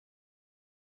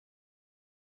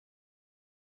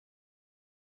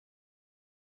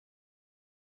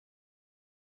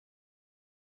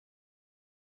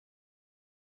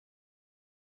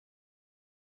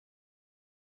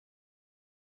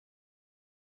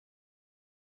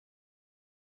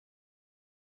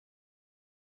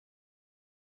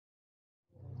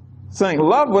saying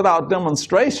love without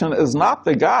demonstration is not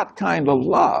the God kind of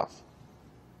love.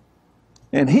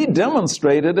 And he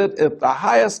demonstrated it at the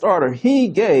highest order. He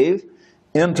gave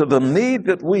into the need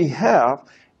that we have,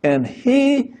 and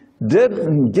he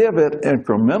didn't give it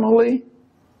incrementally.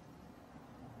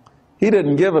 He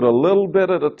didn't give it a little bit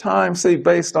at a time, see,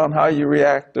 based on how you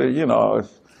react to,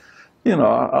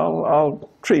 I'll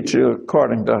treat you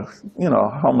according to,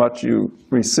 how much you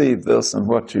receive this and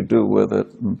what you do with it.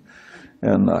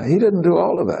 And he didn't do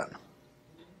all of that.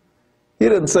 He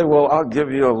didn't say, well, I'll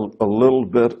give you a little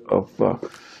bit of,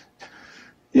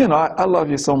 I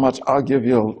love you so much, I'll give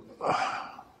you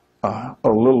a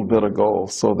little bit of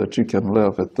gold so that you can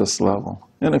live at this level.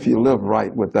 And if you live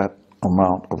right with that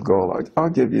amount of gold, I'll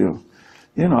give you,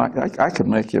 I could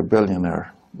make you a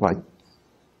billionaire like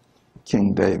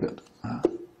King David,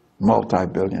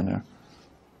 multi-billionaire.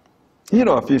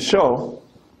 If you show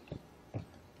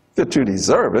that you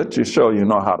deserve it, you show you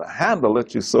know how to handle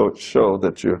it, you show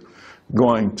that you're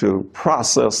going to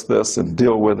process this and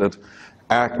deal with it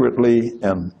accurately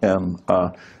and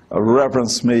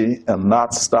reverence me and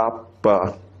not stop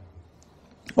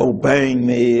obeying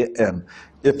me, and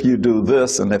if you do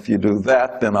this and if you do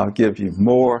that, then I'll give you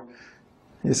more.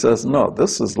 He says, no,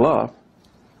 this is love.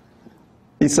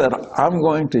 He said, I'm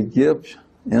going to give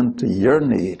into your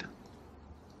need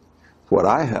what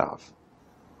I have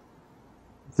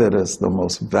that is the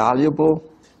most valuable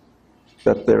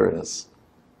that there is.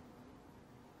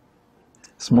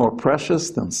 It's more precious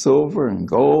than silver and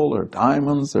gold or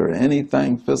diamonds or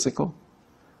anything physical.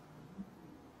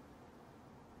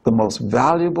 The most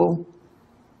valuable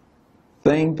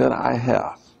thing that I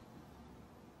have,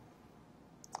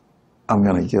 I'm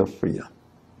going to give for you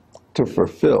to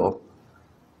fulfill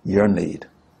your need.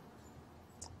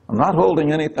 I'm not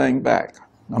holding anything back.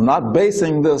 I'm not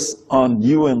basing this on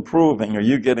you improving or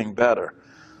you getting better.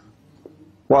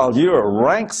 While you're a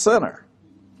rank sinner,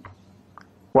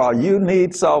 while you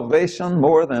need salvation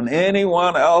more than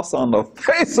anyone else on the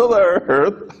face of the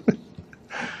earth,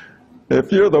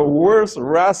 if you're the worst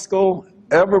rascal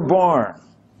ever born,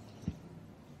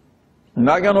 I'm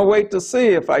not going to wait to see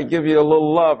if I give you a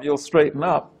little love, you'll straighten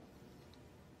up.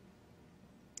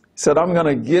 He said, I'm going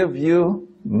to give you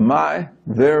my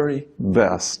very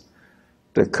best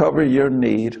to cover your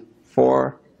need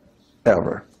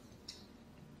forever.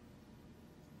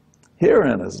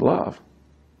 Herein is love.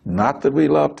 Not that we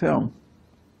loved him,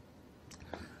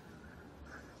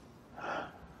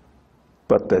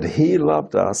 but that he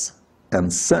loved us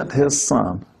and sent his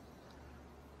Son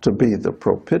to be the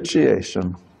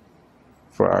propitiation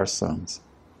for our sins.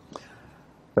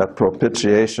 That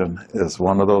propitiation is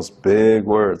one of those big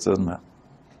words, isn't it?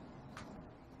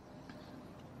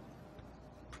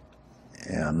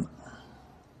 And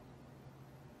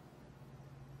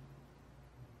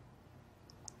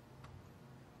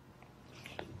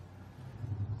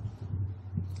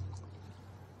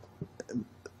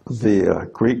the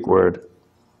Greek word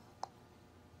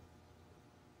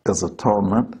is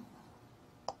atonement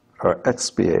or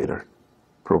expiator,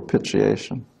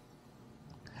 propitiation.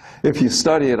 If you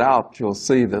study it out, you'll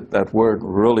see that that word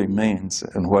really means,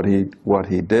 and what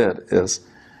he did is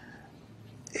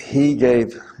he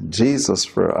gave Jesus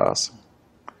for us,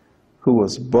 who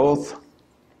was both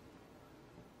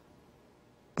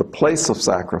the place of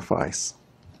sacrifice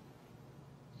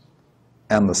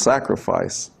and the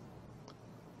sacrifice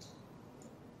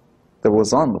that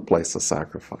was on the place of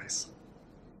sacrifice.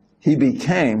 He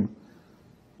became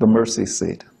the mercy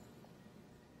seat.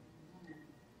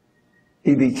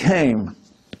 He became,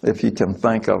 if you can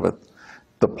think of it,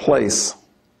 the place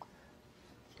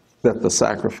that the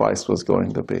sacrifice was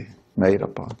going to be made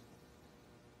upon.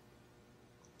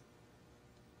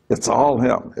 It's all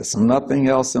him. It's nothing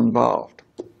else involved.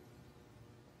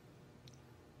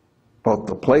 But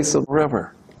the place of the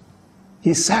river,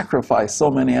 he sacrificed so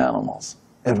many animals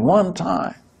at one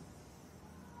time.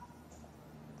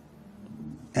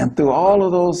 And through all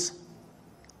of those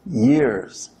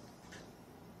years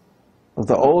of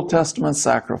the Old Testament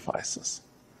sacrifices,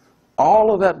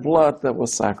 all of that blood that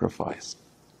was sacrificed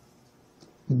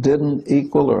didn't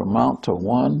equal or amount to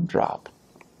one drop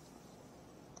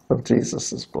of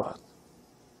Jesus' blood.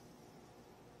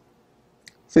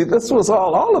 See, this was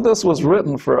all of this was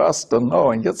written for us to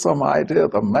know and get some idea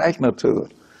of the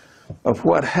magnitude of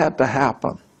what had to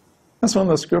happen. That's when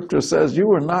the scripture says you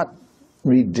were not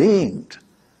redeemed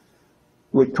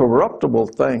with corruptible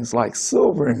things like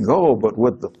silver and gold, but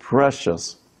with the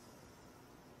precious,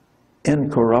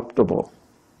 incorruptible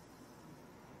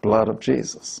blood of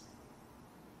Jesus.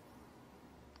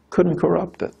 Couldn't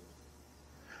corrupt it.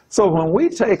 So when we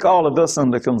take all of this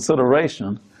into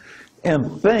consideration,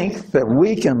 and think that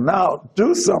we can now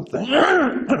do something,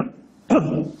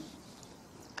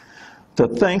 to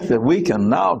think that we can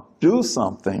now do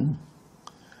something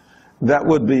that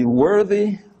would be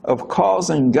worthy of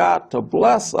causing God to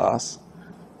bless us,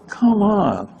 come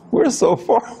on, we're so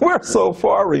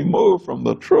far removed from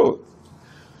the truth.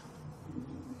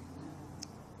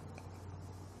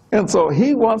 And so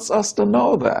he wants us to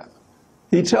know that.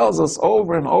 He tells us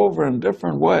over and over in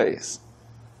different ways.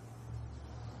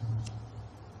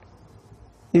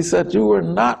 He said, you were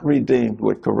not redeemed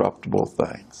with corruptible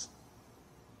things.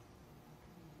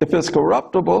 If it's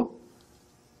corruptible,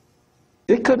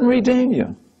 it couldn't redeem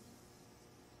you.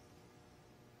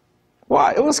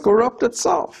 Why? It was corrupt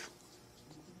itself.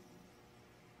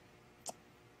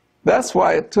 That's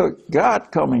why it took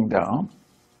God coming down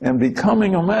and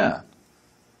becoming a man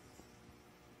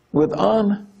with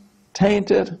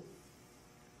untainted,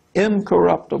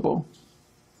 incorruptible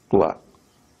blood.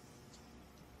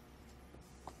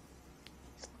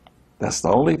 That's the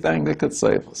only thing that could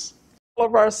save us. All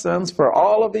of our sins for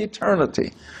all of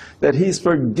eternity, that he's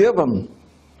forgiven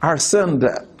our sin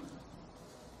debt.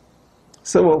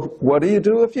 So, well, what do you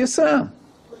do if you sin?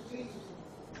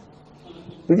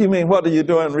 You mean, what do you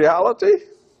do in reality?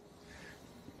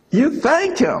 You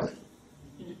thank him.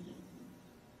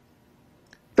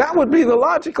 That would be the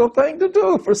logical thing to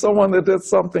do for someone that did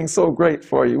something so great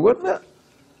for you, wouldn't it?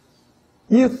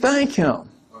 You thank him.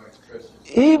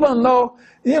 Even though,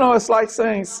 you know, it's like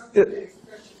saying,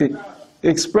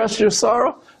 express your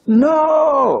sorrow?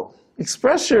 No,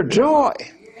 express your joy.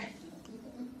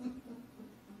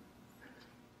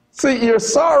 See, your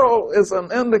sorrow is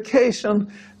an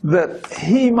indication that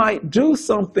he might do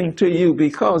something to you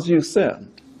because you sinned.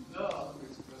 No, I'm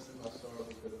expressing my sorrow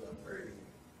because I'm hurting.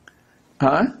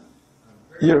 Huh?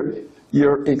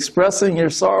 You're expressing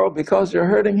your sorrow because you're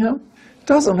hurting him? It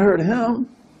doesn't hurt him.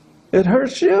 It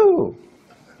hurts you.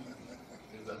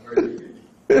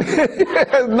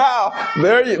 Now,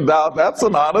 that's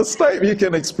an honest statement. You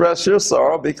can express your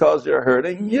sorrow because you're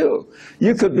hurting you.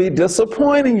 You could be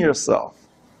disappointing yourself.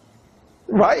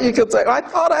 Right? You could say, I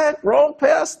thought I had grown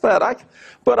past that,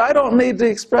 but I don't need to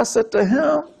express it to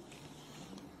him.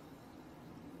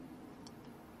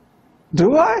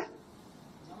 Do I?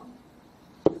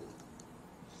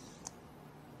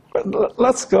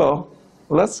 Let's go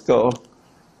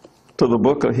to the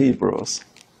book of Hebrews,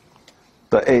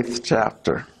 the 8th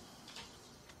chapter.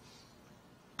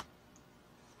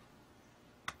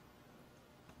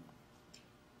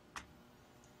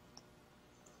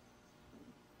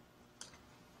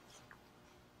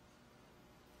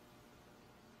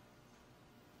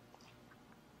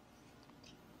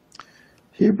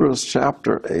 Hebrews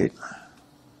chapter 8.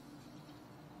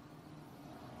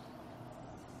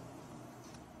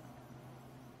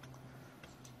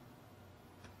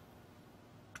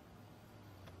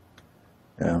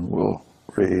 And we'll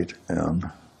read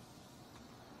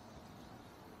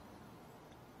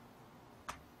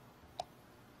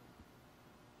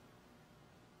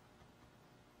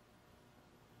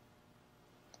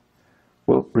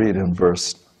in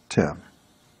verse 10.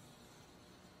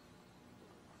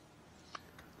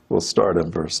 We'll start in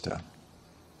verse 10. It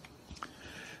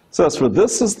says, for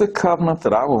this is the covenant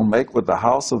that I will make with the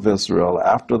house of Israel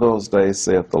after those days,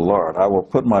 saith the Lord. I will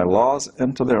put my laws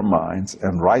into their minds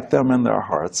and write them in their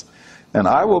hearts, and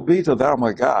I will be to them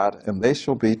a God, and they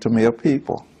shall be to me a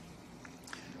people.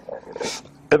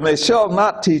 And they shall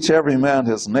not teach every man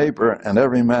his neighbor and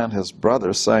every man his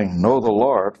brother, saying, know the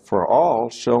Lord, for all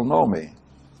shall know me,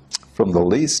 from the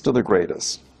least to the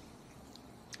greatest.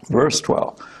 Verse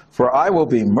 12. For I will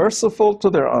be merciful to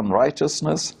their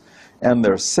unrighteousness, and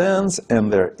their sins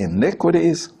and their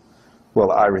iniquities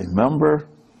will I remember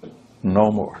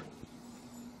no more.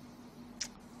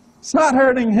 It's not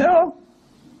hurting him.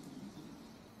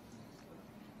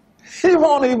 He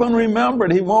won't even remember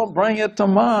it. He won't bring it to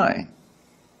mind.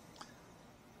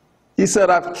 He said,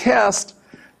 I've cast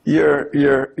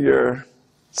your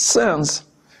sins,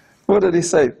 what did he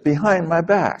say? Behind my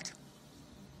back.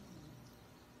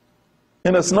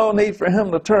 And there's no need for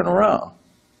him to turn around.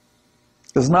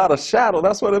 It's not a shadow.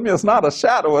 That's what it means. It's not a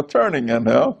shadow of turning in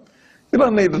him. You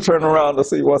don't need to turn around to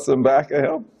see what's in back of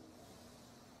him.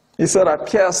 He said, I've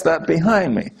cast that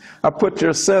behind me. I put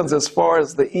your sins as far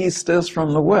as the east is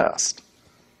from the west.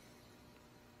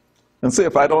 And see,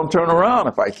 if I don't turn around,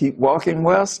 if I keep walking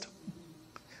west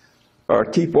or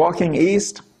keep walking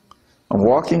east, I'm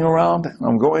walking around,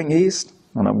 I'm going east,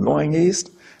 and I'm going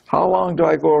east. How long do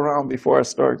I go around before I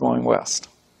start going west?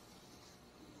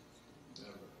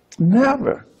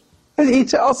 Never. He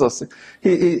tells us,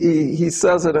 he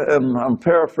says it, and I'm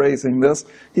paraphrasing this,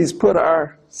 he's put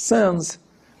our sins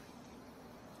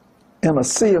in a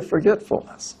sea of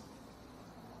forgetfulness.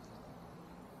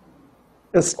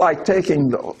 It's like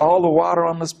taking all the water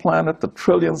on this planet, the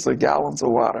trillions of gallons of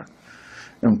water,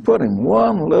 and putting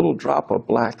one little drop of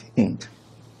black ink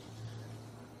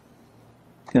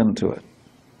into it.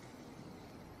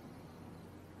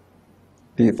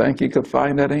 Do you think you could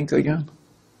find that ink again?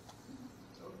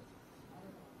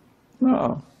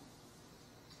 No.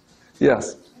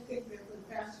 Yes? I think that when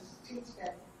pastors teach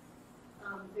that,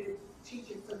 they teach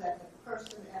it so that the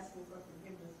person asking for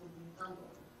forgiveness will be humble.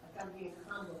 Like I'm being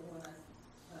humble when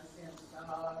I say I'm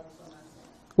sorry for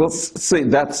myself. Well, see,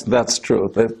 that's true.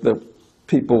 The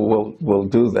people will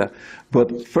do that.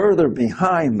 But further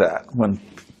behind that, when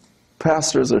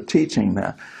pastors are teaching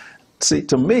that, see,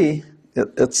 to me,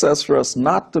 it says for us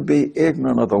not to be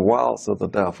ignorant of the wiles of the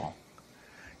devil.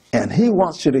 And he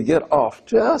wants you to get off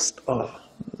just a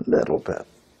little bit.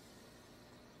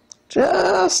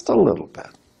 Just a little bit.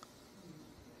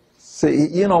 See,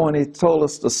 you know, when he told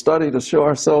us to study to show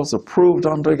ourselves approved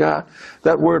unto God,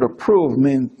 that word approved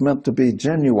meant to be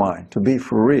genuine, to be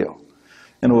for real.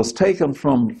 And it was taken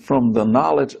from the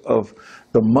knowledge of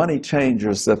the money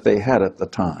changers that they had at the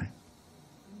time.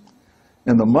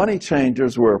 And the money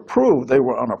changers were approved. They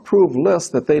were on an approved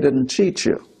list that they didn't cheat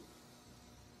you,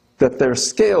 that their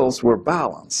scales were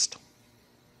balanced.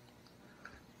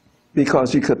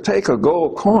 Because you could take a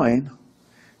gold coin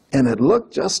and it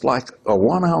looked just like a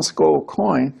 1 ounce gold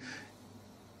coin.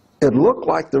 It looked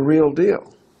like the real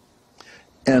deal.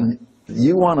 And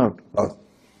you want a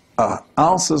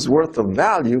ounce's worth of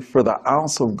value for the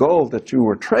ounce of gold that you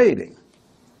were trading.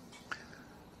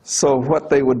 So what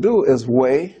they would do is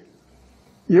weigh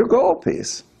your gold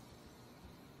piece.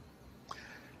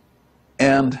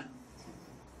 And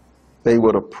they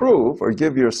would approve or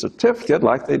give you a certificate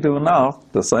like they do now.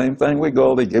 The same thing with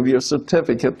gold. They give you a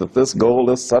certificate that this gold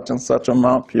is such and such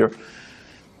amount pure.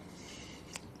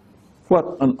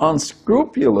 What an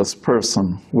unscrupulous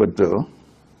person would do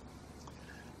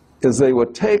is they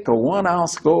would take a 1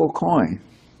 ounce gold coin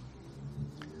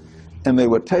and they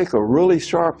would take a really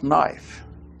sharp knife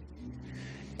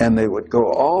and they would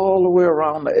go all the way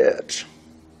around the edge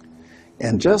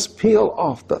and just peel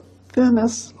off the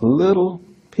thinnest little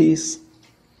piece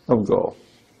of gold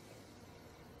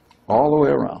all the way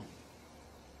around.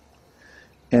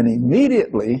 And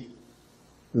immediately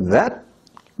that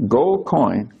gold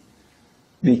coin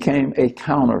became a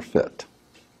counterfeit.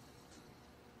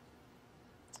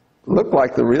 Looked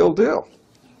like the real deal.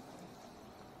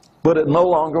 But it no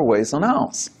longer weighs an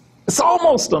ounce. It's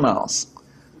almost an ounce.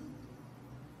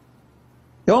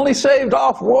 You only shaved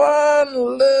off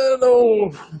one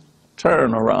little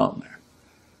turn around there.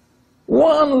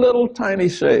 One little tiny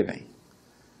shaving.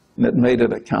 And it made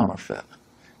it a counterfeit.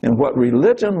 And what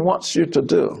religion wants you to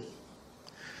do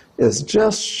is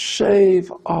just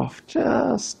shave off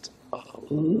just a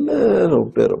little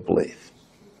bit of belief.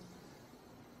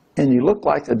 And you look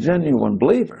like a genuine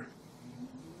believer.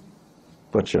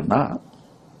 But you're not.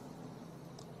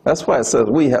 That's why it says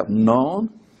we have known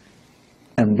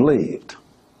and believed.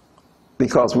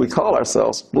 Because we call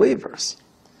ourselves believers.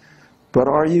 But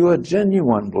are you a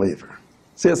genuine believer?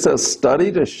 See, it says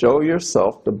study to show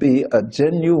yourself to be a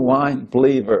genuine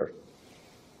believer.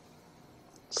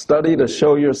 Study to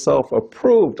show yourself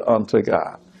approved unto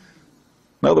God.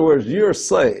 In other words, you're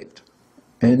saved.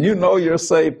 And you know you're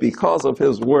saved because of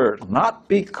His Word, not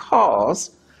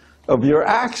because of your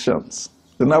actions.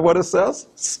 Isn't that what it says?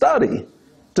 Study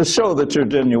to show that you're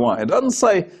genuine. It doesn't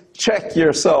say check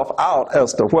yourself out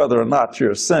as to whether or not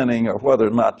you're sinning or whether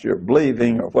or not you're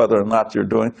believing or whether or not you're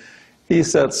doing. He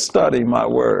said, study my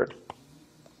word.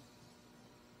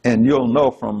 And you'll know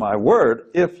from my word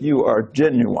if you are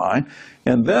genuine.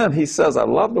 And then he says, I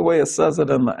love the way it says it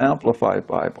in the Amplified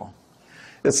Bible.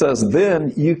 It says,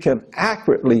 then you can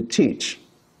accurately teach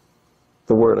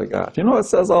the word of God. You know it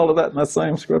says all of that in that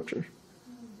same scripture?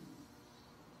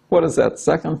 What is that,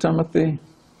 2 Timothy?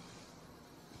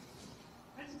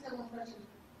 I just have one question.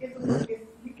 If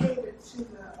you gave it to the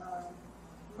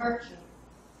merchant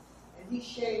and he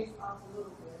shaved off a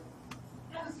little bit,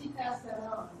 how does he pass that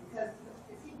on? Because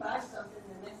if he buys something,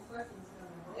 the next person's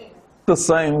going to weigh it. The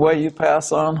same way you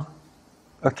pass on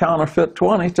a counterfeit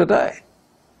 20 today.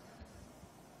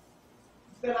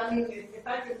 But I mean, if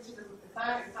I give it to the, if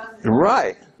I'm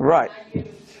Right. I give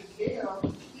it to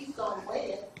Bill, he's going to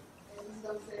weigh it, and he's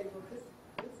going to say, well,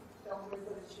 this don't weigh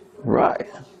what it should weigh. Right.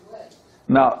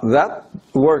 Now, that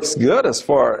works good as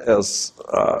far as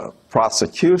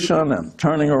prosecution and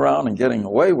turning around and getting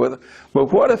away with it.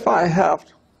 But what if I have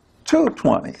 2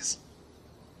 20s?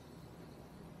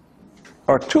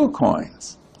 Or 2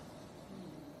 coins?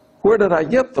 Where did I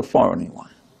get the 41?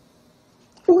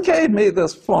 Who who gave me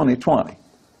this phony 20?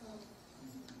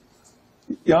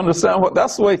 You understand what?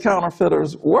 That's the way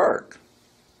counterfeiters work.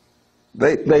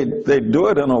 They do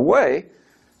it in a way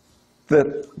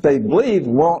that they believe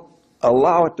won't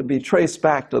allow it to be traced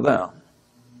back to them.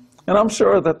 And I'm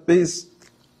sure that these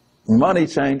money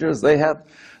changers, they have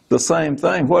the same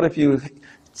thing. What if you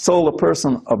sold a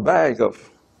person a bag of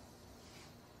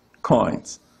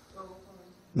coins,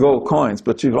 gold coins,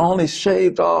 but you've only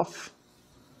shaved off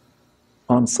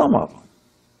on some of them?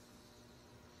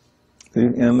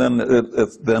 And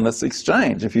then it's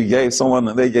exchange. If you gave someone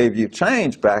and they gave you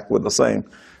change back with the same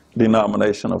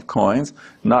denomination of coins,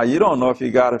 now you don't know if you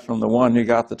got it from the one you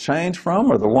got the change from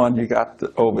or the one you got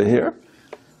over here.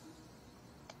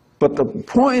 But the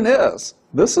point is,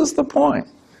 this is the point.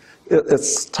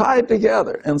 It's tied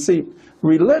together. And see,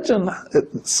 religion,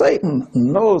 Satan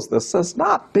knows this, says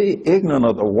not be ignorant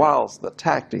of the wiles, the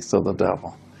tactics of the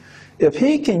devil. If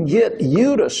he can get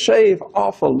you to shave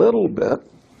off a little bit,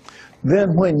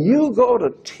 then when you go to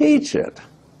teach it,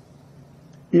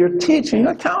 you're teaching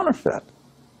a counterfeit.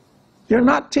 You're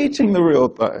not teaching the real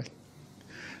thing.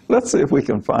 Let's see if we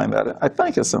can find that. I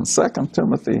think it's in 2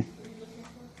 Timothy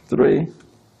 3.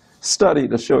 Study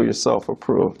to show yourself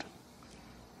approved.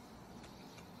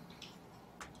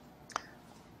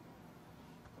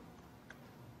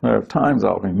 There are times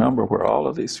I'll remember where all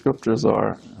of these scriptures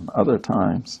are, and other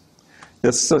times.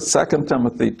 It's 2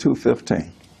 Timothy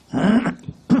 2:15.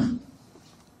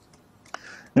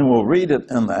 And we'll read it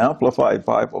in the Amplified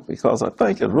Bible because I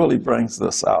think it really brings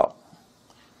this out,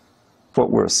 what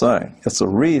we're saying. It's a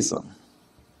reason.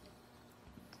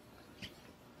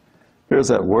 Here's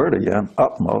that word again,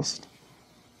 utmost.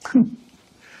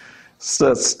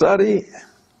 Says, study,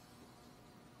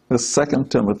 this 2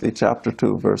 Timothy chapter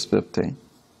 2, verse 15.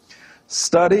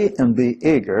 Study and be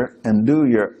eager and do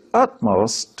your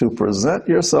utmost to present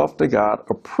yourself to God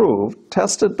approved,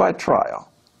 tested by trial,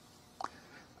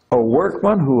 a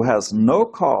workman who has no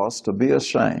cause to be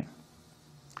ashamed,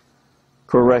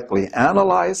 correctly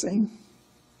analyzing,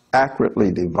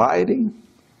 accurately dividing,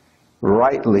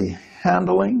 rightly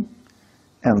handling,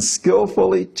 and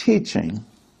skillfully teaching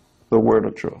the word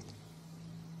of truth.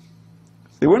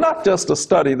 See, we're not just to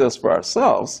study this for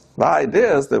ourselves. The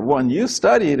idea is that when you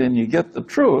study it and you get the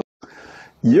truth,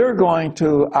 you're going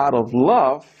to, out of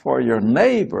love for your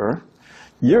neighbor,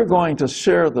 you're going to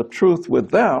share the truth with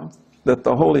them that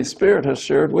the Holy Spirit has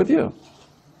shared with you.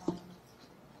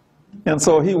 And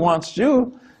so he wants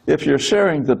you, if you're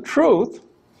sharing the truth,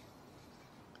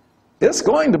 it's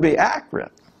going to be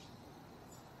accurate.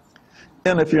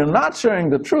 And if you're not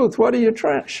sharing the truth, what are you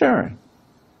sharing?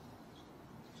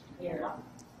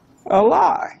 A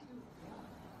lie.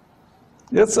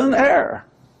 It's an error.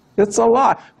 It's a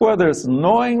lie. Whether it's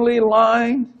knowingly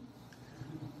lying,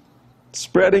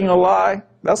 spreading a lie,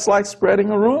 that's like spreading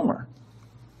a rumor.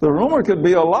 The rumor could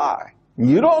be a lie.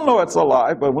 You don't know it's a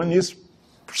lie, but when you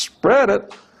spread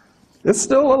it, it's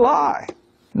still a lie.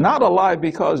 Not a lie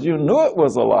because you knew it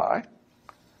was a lie,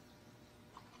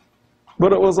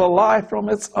 but it was a lie from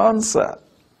its onset.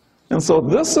 And so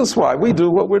this is why we do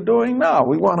what we're doing now.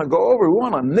 We want to go over, we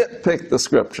want to nitpick the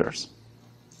scriptures.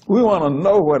 We want to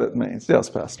know what it means. Yes,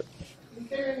 Pastor? Is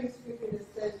there any scripture that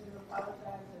says you apologize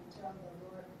and tell the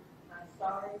Lord, I'm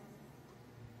sorry?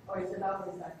 Or is it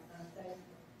always like, I'm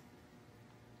thankful?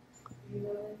 Do you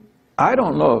know any? I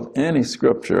don't know of any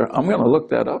scripture. I'm going to look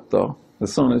that up, though.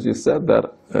 As soon as you said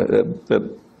that,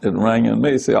 it rang in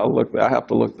me. See, I have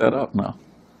to look that up now.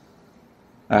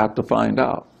 I have to find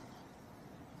out.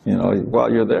 You know,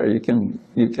 while you're there, you can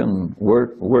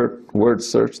word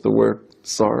search the word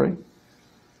sorry.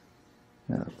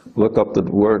 Yeah, look up the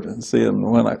word and see. And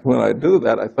when I do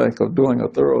that, I think of doing a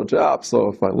thorough job. So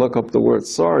if I look up the word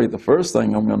sorry, the first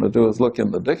thing I'm going to do is look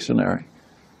in the dictionary,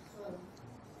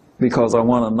 because I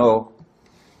want to know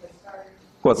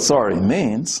what sorry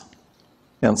means.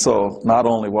 And so not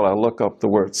only will I look up the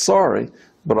word sorry,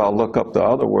 but I'll look up the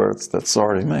other words that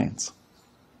sorry means.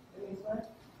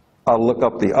 I'll look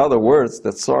up the other words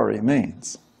that sorry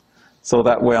means. So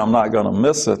that way I'm not going to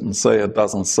miss it and say it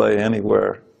doesn't say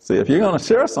anywhere. See, if you're going to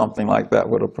share something like that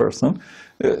with a person,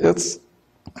 I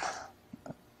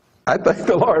think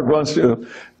the Lord wants you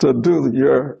to do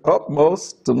your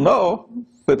utmost to know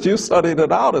that you studied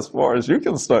it out as far as you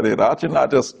can study it out. You're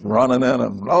not just running in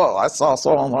and, oh, I saw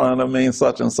someone and it means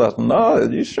such and such. No,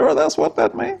 are you sure that's what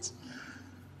that means?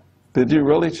 Did you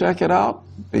really check it out?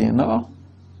 Do you know?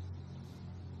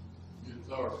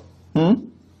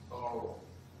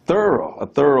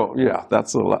 Thorough, yeah,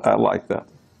 I like that.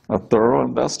 A thorough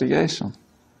investigation.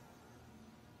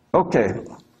 Okay,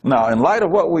 now in light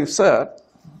of what we've said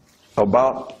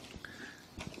about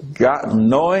God,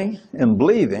 knowing and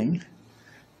believing,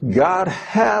 God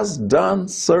has done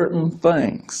certain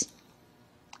things.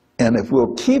 And if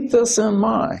we'll keep this in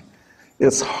mind,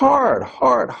 it's hard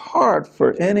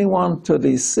for anyone to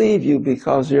deceive you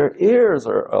because your ears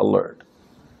are alert.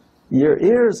 Your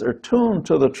ears are tuned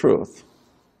to the truth.